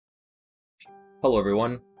Hello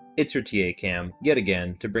everyone, it's your TA Cam, yet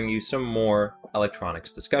again, to bring you some more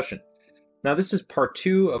electronics discussion. Now this is part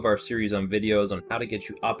 2 of our series on videos on how to get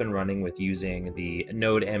you up and running with using the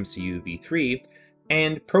Node MCU v3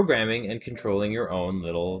 and programming and controlling your own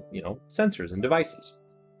little, sensors and devices.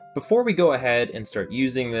 Before we go ahead and start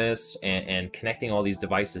using this and connecting all these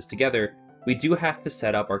devices together, we do have to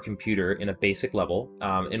set up our computer in a basic level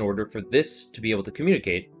in order for this to be able to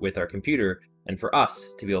communicate with our computer and for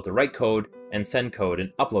us to be able to write code and send code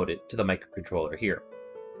and upload it to the microcontroller here.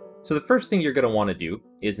 So the first thing you're going to want to do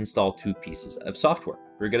is install 2 pieces of software.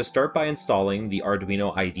 We're going to start by installing the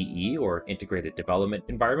Arduino IDE, or Integrated Development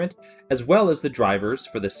Environment, as well as the drivers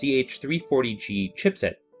for the CH340G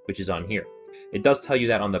chipset, which is on here. It does tell you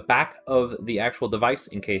that on the back of the actual device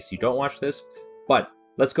in case you don't watch this, but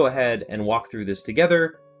let's go ahead and walk through this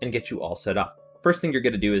together and get you all set up. First thing you're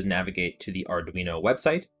going to do is navigate to the Arduino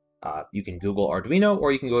website. You can Google Arduino,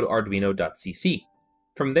 or you can go to arduino.cc.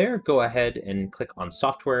 From there, go ahead and click on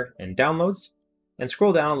Software and Downloads, and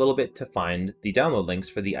scroll down a little bit to find the download links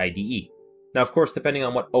for the IDE. Now, of course, depending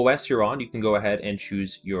on what OS you're on, you can go ahead and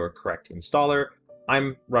choose your correct installer.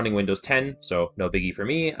 I'm running Windows 10, so no biggie for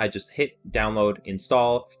me. I just hit Download,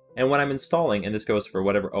 Install, and when I'm installing, and this goes for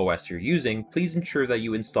whatever OS you're using, please ensure that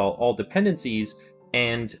you install all dependencies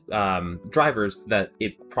and drivers that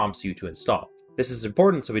it prompts you to install. This is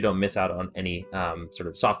important so we don't miss out on any sort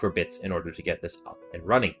of software bits in order to get this up and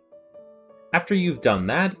running. After you've done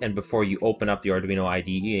that, and before you open up the Arduino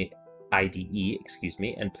IDE,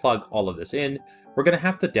 and plug all of this in, we're going to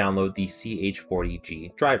have to download the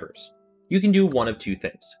CH40G drivers. You can do one of 2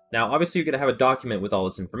 things. Now, obviously, you're going to have a document with all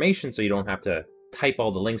this information, so you don't have to type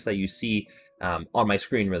all the links that you see on my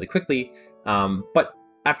screen really quickly, but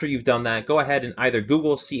after you've done that, go ahead and either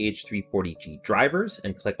Google CH340G drivers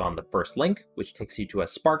and click on the first link, which takes you to a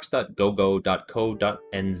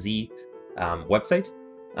sparks.gogo.co.nz website.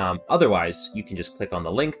 Otherwise, you can just click on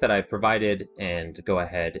the link that I provided and go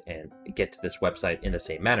ahead and get to this website in the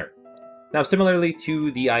same manner. Now, similarly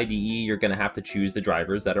to the IDE, you're going to have to choose the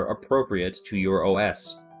drivers that are appropriate to your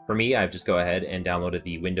OS. For me, I've just go ahead and downloaded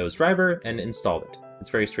the Windows driver and installed it.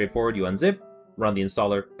 It's very straightforward. You unzip, run the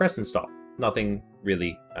installer, press install. Nothing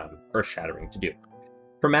really earth-shattering to do.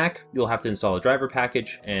 For Mac, you'll have to install a driver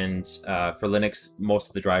package, and for Linux, most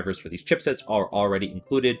of the drivers for these chipsets are already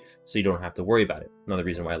included, so you don't have to worry about it. Another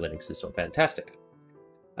reason why Linux is so fantastic.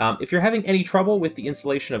 If you're having any trouble with the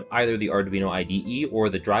installation of either the Arduino IDE or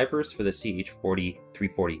the drivers for the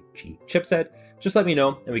CH340G chipset, just let me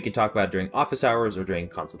know, and we can talk about it during office hours or during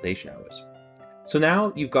consultation hours. So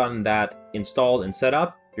now you've gotten that installed and set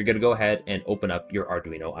up, you're going to go ahead and open up your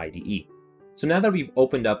Arduino IDE. So now that we've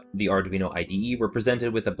opened up the Arduino IDE, we're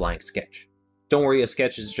presented with a blank sketch. Don't worry, a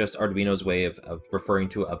sketch is just Arduino's way of referring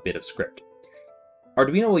to a bit of script.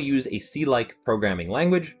 Arduino will use a C-like programming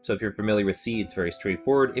language, so if you're familiar with C, it's very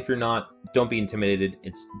straightforward. If you're not, don't be intimidated,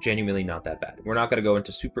 it's genuinely not that bad. We're not going to go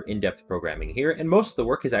into super in-depth programming here, and most of the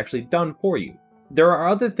work is actually done for you. There are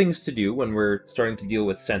other things to do when we're starting to deal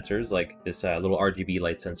with sensors, like this little RGB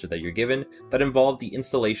light sensor that you're given, that involve the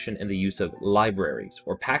installation and the use of libraries,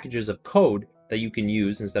 or packages of code that you can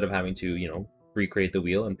use instead of having to, recreate the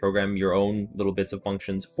wheel and program your own little bits of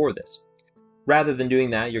functions for this. Rather than doing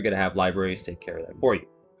that, you're going to have libraries take care of that for you.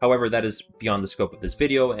 However, that is beyond the scope of this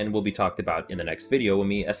video and will be talked about in the next video when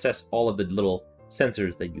we assess all of the little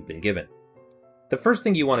sensors that you've been given. The first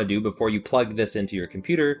thing you want to do before you plug this into your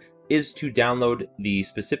computer is to download the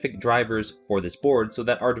specific drivers for this board so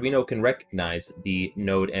that Arduino can recognize the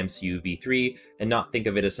Node MCU v3 and not think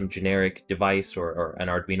of it as some generic device or an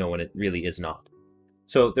Arduino when it really is not.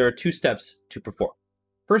 So there are 2 steps to perform.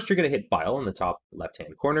 First, you're going to hit File in the top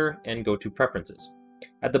left-hand corner and go to Preferences.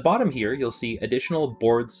 At the bottom here, you'll see additional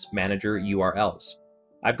Boards Manager URLs.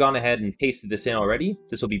 I've gone ahead and pasted this in already.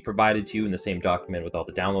 This will be provided to you in the same document with all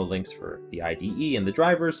the download links for the IDE and the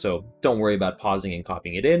drivers, so don't worry about pausing and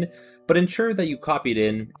copying it in, but ensure that you copy it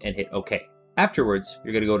in and hit OK. Afterwards,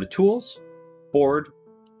 you're going to go to Tools, Board,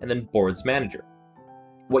 and then Boards Manager.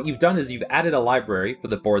 What you've done is you've added a library for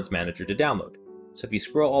the Boards Manager to download. So if you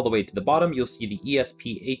scroll all the way to the bottom, you'll see the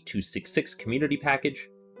ESP8266 community package.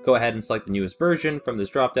 Go ahead and select the newest version from this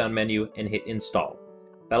drop-down menu and hit Install.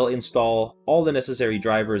 That'll install all the necessary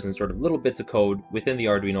drivers and sort of little bits of code within the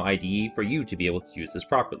Arduino IDE for you to be able to use this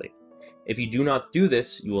properly. If you do not do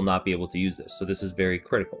this, you will not be able to use this, so this is very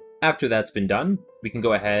critical. After that's been done, we can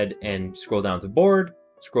go ahead and scroll down to Board,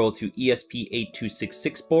 scroll to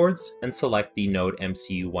ESP8266 boards, and select the Node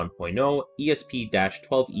MCU 1.0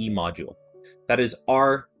 ESP-12E module. That is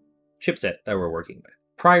our chipset that we're working with.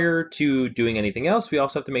 Prior to doing anything else, we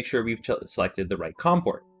also have to make sure we've selected the right COM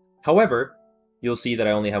port. However, you'll see that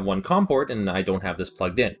I only have one COM port and I don't have this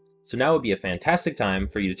plugged in. So now would be a fantastic time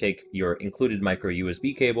for you to take your included micro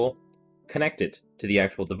USB cable, connect it to the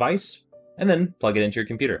actual device, and then plug it into your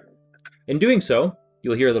computer. In doing so,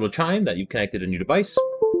 you'll hear a little chime that you've connected a new device,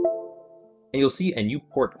 and you'll see a new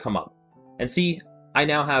port come up. And see, I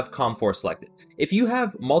now have COM4 selected. If you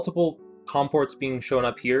have multiple COM ports being shown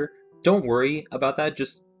up here, don't worry about that.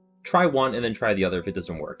 Just try one and then try the other if it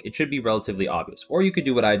doesn't work. It should be relatively obvious. Or you could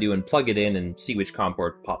do what I do and plug it in and see which COM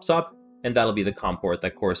port pops up, and that'll be the COM port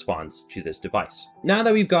that corresponds to this device. Now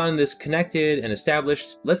that we've gotten this connected and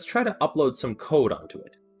established, let's try to upload some code onto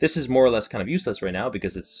it. This is more or less kind of useless right now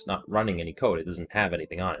because it's not running any code. It doesn't have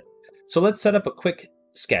anything on it. So let's set up a quick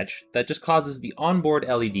sketch that just causes the onboard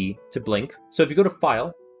LED to blink. So if you go to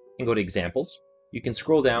File and go to Examples, you can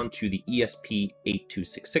scroll down to the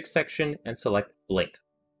ESP8266 section and select Blink.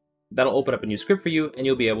 That'll open up a new script for you, and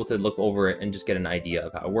you'll be able to look over it and just get an idea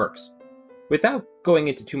of how it works. Without going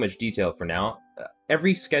into too much detail for now,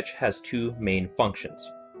 every sketch has two main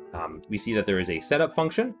functions. We see that there is a setup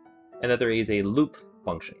function and that there is a loop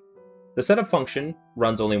function. The setup function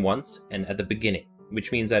runs only once and at the beginning,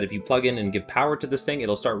 which means that if you plug in and give power to this thing,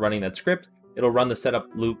 it'll start running that script. It'll run the setup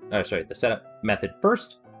method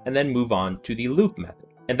first, and then move on to the loop method.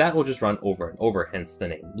 And that will just run over and over, hence the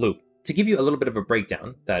name loop. To give you a little bit of a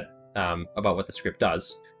breakdown about what the script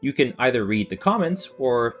does, you can either read the comments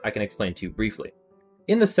or I can explain to you briefly.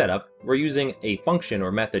 In the setup, we're using a function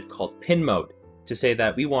or method called pin mode to say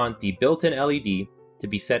that we want the built-in LED to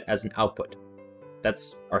be set as an output.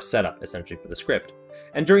 That's our setup essentially for the script.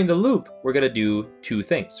 And during the loop, we're going to do two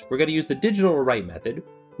things. We're going to use the digital write method,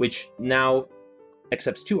 which now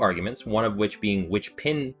accepts two arguments, one of which being which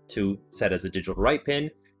pin to set as a digital write pin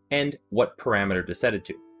and what parameter to set it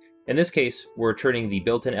to. In this case, we're returning the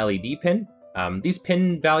built-in LED pin. These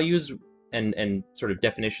pin values and sort of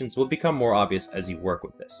definitions will become more obvious as you work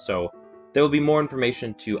with this. So there will be more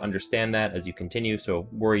information to understand that as you continue, so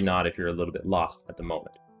worry not if you're a little bit lost at the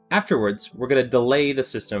moment. Afterwards, we're going to delay the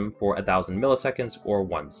system for 1000 milliseconds or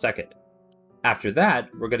 1 second. After that,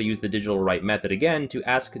 we're going to use the digital write method again to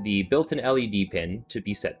ask the built-in LED pin to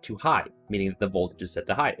be set to high, meaning that the voltage is set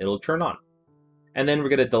to high. It'll turn on. And then we're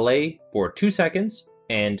going to delay for 2 seconds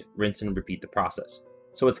and rinse and repeat the process.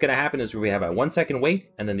 So what's going to happen is we have a 1 second wait,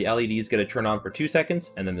 and then the LED is going to turn on for 2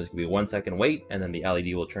 seconds, and then there's going to be a 1 second wait, and then the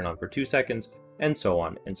LED will turn on for 2 seconds, and so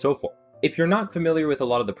on and so forth. If you're not familiar with a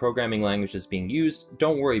lot of the programming languages being used,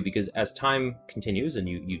 don't worry, because as time continues and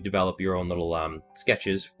you develop your own little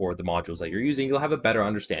sketches for the modules that you're using, you'll have a better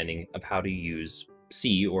understanding of how to use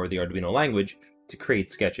C or the Arduino language to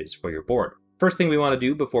create sketches for your board. First thing we want to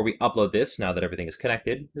do before we upload this, now that everything is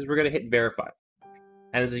connected, is we're going to hit verify.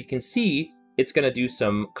 And as you can see, it's going to do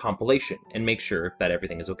some compilation and make sure that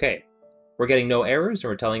everything is okay. We're getting no errors,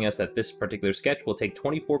 and we're telling us that this particular sketch will take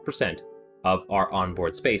 24% of our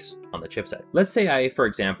onboard space on the chipset. Let's say I, for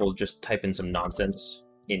example, just type in some nonsense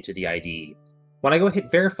into the IDE. When I go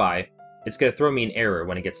hit verify, it's going to throw me an error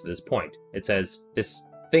when it gets to this point. It says this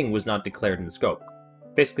thing was not declared in the scope.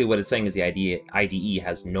 Basically what it's saying is the IDE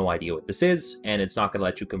has no idea what this is, and it's not going to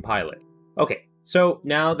let you compile it. Okay, so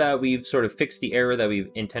now that we've sort of fixed the error that we've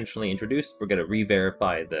intentionally introduced, we're going to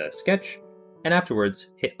re-verify the sketch, and afterwards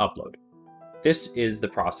hit upload. This is the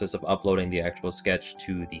process of uploading the actual sketch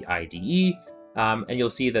to the IDE, and you'll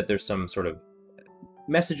see that there's some sort of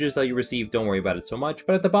messages that you receive. Don't worry about it so much,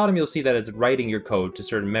 but at the bottom you'll see that it's writing your code to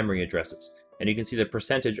certain memory addresses, and you can see the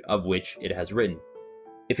percentage of which it has written.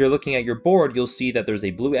 If you're looking at your board, you'll see that there's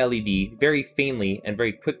a blue LED very faintly and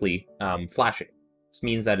very quickly flashing. This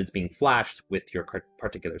means that it's being flashed with your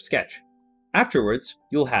particular sketch. Afterwards,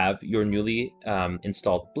 you'll have your newly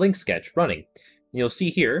installed Blink sketch running. You'll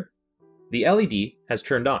see here, the LED has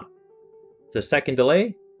turned on. It's a second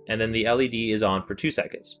delay, and then the LED is on for 2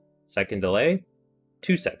 seconds. Second delay,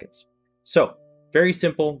 2 seconds. So, very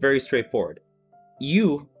simple, very straightforward.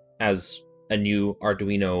 You, as a new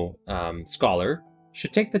Arduino scholar,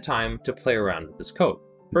 should take the time to play around with this code.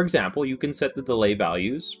 For example, you can set the delay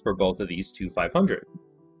values for both of these to 500,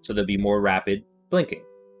 so there'll be more rapid blinking.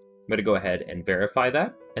 I'm going to go ahead and verify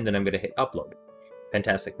that, and then I'm going to hit upload.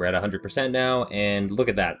 Fantastic, we're at 100% now, and look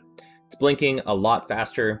at that. It's blinking a lot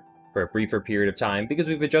faster for a briefer period of time because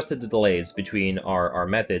we've adjusted the delays between our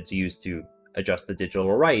methods used to adjust the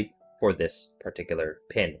digital write for this particular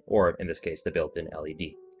pin, or in this case, the built-in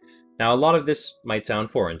LED. Now, a lot of this might sound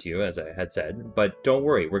foreign to you, as I had said, but don't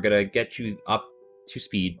worry, we're going to get you up to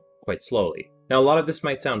speed quite slowly. Now, a lot of this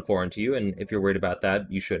might sound foreign to you, and if you're worried about that,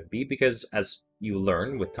 you shouldn't be, because as you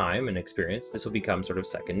learn with time and experience, this will become sort of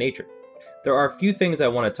second nature. There are a few things I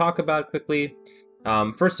want to talk about quickly.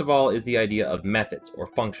 First of all is the idea of methods or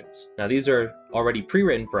functions. Now these are already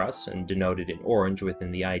pre-written for us and denoted in orange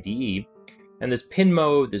within the IDE. And this pin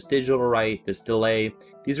mode, this digital write, this delay,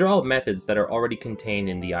 these are all methods that are already contained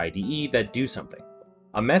in the IDE that do something.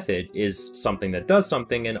 A method is something that does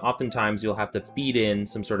something, and oftentimes you'll have to feed in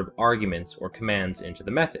some sort of arguments or commands into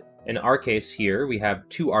the method. In our case here, we have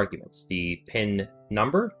two arguments, the pin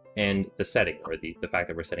number and the setting, or the fact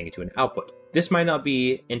that we're setting it to an output. This might not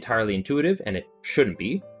be entirely intuitive, and it shouldn't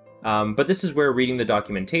be, but this is where reading the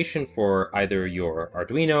documentation for either your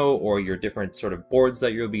Arduino or your different sort of boards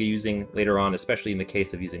that you'll be using later on, especially in the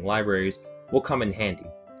case of using libraries, will come in handy.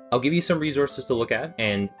 I'll give you some resources to look at,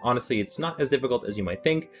 and honestly, it's not as difficult as you might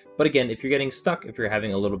think, but again, if you're getting stuck, if you're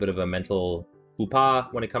having a little bit of a mental faux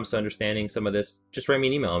when it comes to understanding some of this, just write me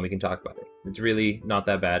an email and we can talk about it. It's really not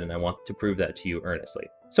that bad, and I want to prove that to you earnestly.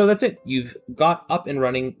 So that's it. You've got up and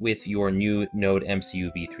running with your new Node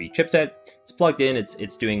MCU V3 chipset. It's plugged in,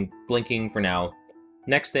 it's doing blinking for now.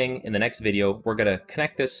 Next thing, in the next video, we're gonna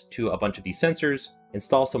connect this to a bunch of these sensors,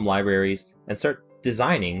 install some libraries, and start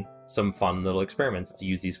designing some fun little experiments to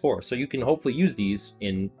use these for. So you can hopefully use these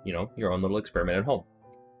in, your own little experiment at home.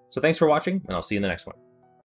 So thanks for watching, and I'll see you in the next one.